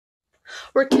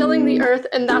We're killing the earth,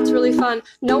 and that's really fun.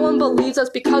 No one believes us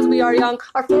because we are young.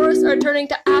 Our forests are turning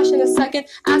to ash in a second.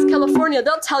 Ask California,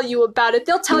 they'll tell you about it.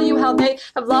 They'll tell you how they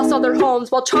have lost all their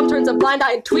homes while Trump turns a blind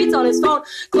eye and tweets on his phone.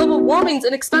 Global warming's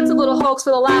an expensive little hoax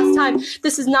for the last time.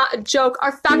 This is not a joke.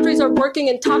 Our factories are working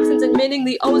and toxins emitting.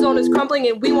 The ozone is crumbling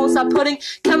and we won't stop putting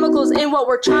chemicals in what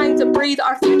we're trying to breathe.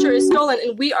 Our future is stolen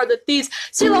and we are the thieves.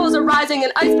 Sea levels are rising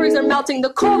and icebergs are melting.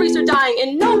 The coral reefs are dying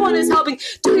and no one is helping.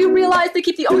 Do you realize they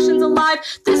keep the oceans alive?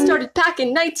 This started back in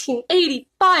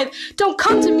 1985. Don't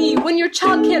come to me when your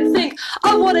child can't think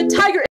of what a tiger